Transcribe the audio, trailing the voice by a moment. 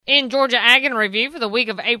In Georgia Ag in Review for the week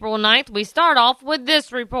of April 9th, we start off with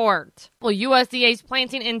this report. Well, USDA's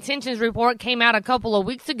planting intentions report came out a couple of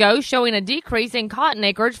weeks ago showing a decrease in cotton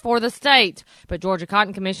acreage for the state. But Georgia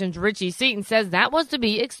Cotton Commission's Richie Seaton says that was to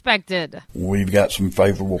be expected. We've got some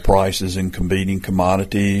favorable prices in competing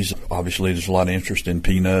commodities. Obviously, there's a lot of interest in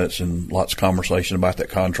peanuts and lots of conversation about that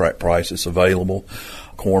contract price that's available.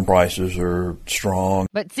 Corn prices are strong.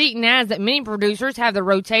 But Seaton adds that many producers have the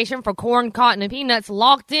rotation for corn, cotton, and peanuts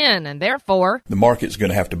locked in, and therefore the market's going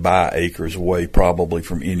to have to buy acres away probably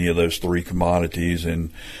from any of those three commodities,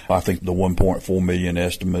 and I think the 1.4 million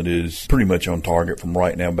estimate is pretty much on target from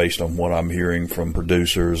right now based on what I'm hearing from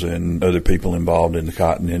producers and other people involved in the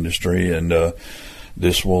cotton industry, and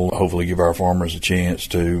this will hopefully give our farmers a chance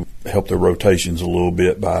to help their rotations a little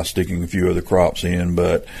bit by sticking a few other crops in,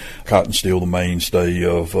 but cotton's still the mainstay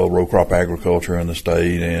of row crop agriculture in the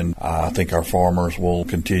state, and I think our farmers will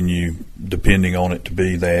continue depending on it to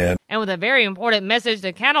be that. And with a very important message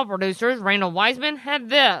to cattle producers, Randall Wiseman had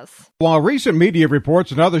this. While recent media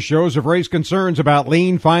reports and other shows have raised concerns about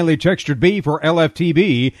lean, finely textured beef, or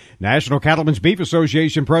LFTB, National Cattlemen's Beef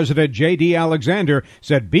Association President J.D. Alexander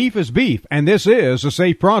said beef is beef, and this is a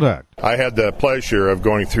safe product. I had the pleasure of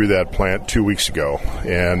going through that plant 2 weeks ago,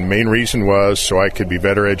 and main reason was so I could be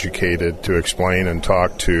better educated to explain and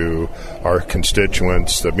talk to our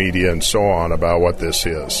constituents, the media, and so on about what this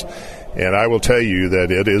is. And I will tell you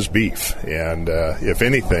that it is beef. And if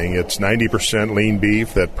anything, it's 90% lean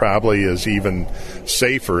beef that probably is even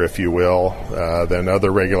safer, if you will, than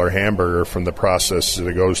other regular hamburger from the process that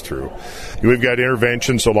it goes through. We've got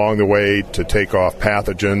interventions along the way to take off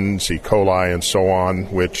pathogens, E. coli, and so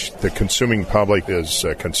on, which the consuming public is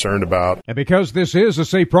concerned about. And because this is a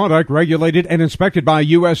safe product regulated and inspected by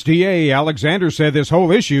USDA, Alexander said this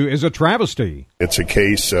whole issue is a travesty. It's a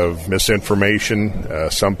case of misinformation.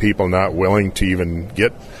 Some people not willing to even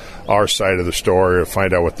get our side of the story or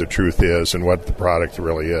find out what the truth is and what the product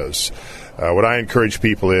really is. What I encourage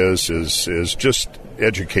people is just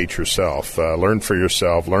educate yourself, learn for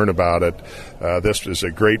yourself, learn about it. This is a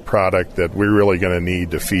great product that we're really going to need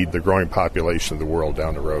to feed the growing population of the world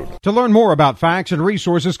down the road. To learn more about facts and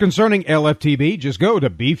resources concerning LFTB, just go to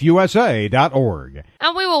beefusa.org.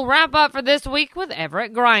 And we will wrap up for this week with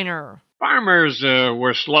Everett Griner. Farmers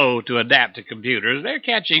were slow to adapt to computers. They're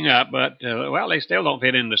catching up, but, they still don't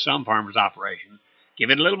fit into some farmers' operations.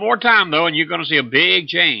 Give it a little more time, though, and you're going to see a big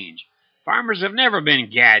change. Farmers have never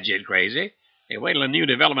been gadget crazy. They wait till a new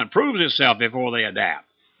development proves itself before they adapt.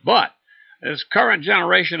 But this current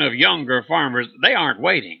generation of younger farmers, they aren't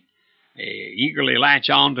waiting. They eagerly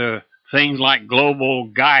latch on to things like global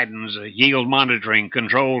guidance, yield monitoring,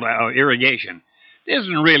 controlled irrigation. This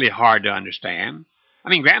isn't really hard to understand. I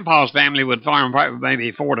mean, Grandpa's family would farm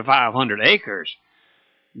maybe 400 to 500 acres.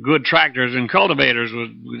 Good tractors and cultivators was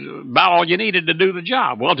about all you needed to do the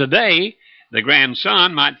job. Well, today, the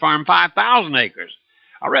grandson might farm 5,000 acres.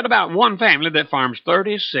 I read about one family that farms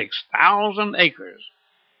 36,000 acres.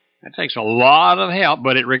 That takes a lot of help,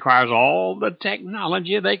 but it requires all the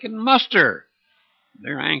technology they can muster.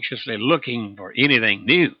 They're anxiously looking for anything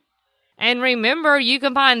new. And remember, you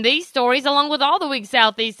can find these stories along with all the week's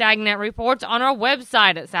Southeast AgNet reports on our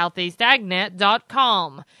website at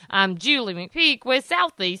southeastagnet.com. I'm Julie McPeak with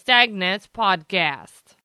Southeast AgNet's podcast.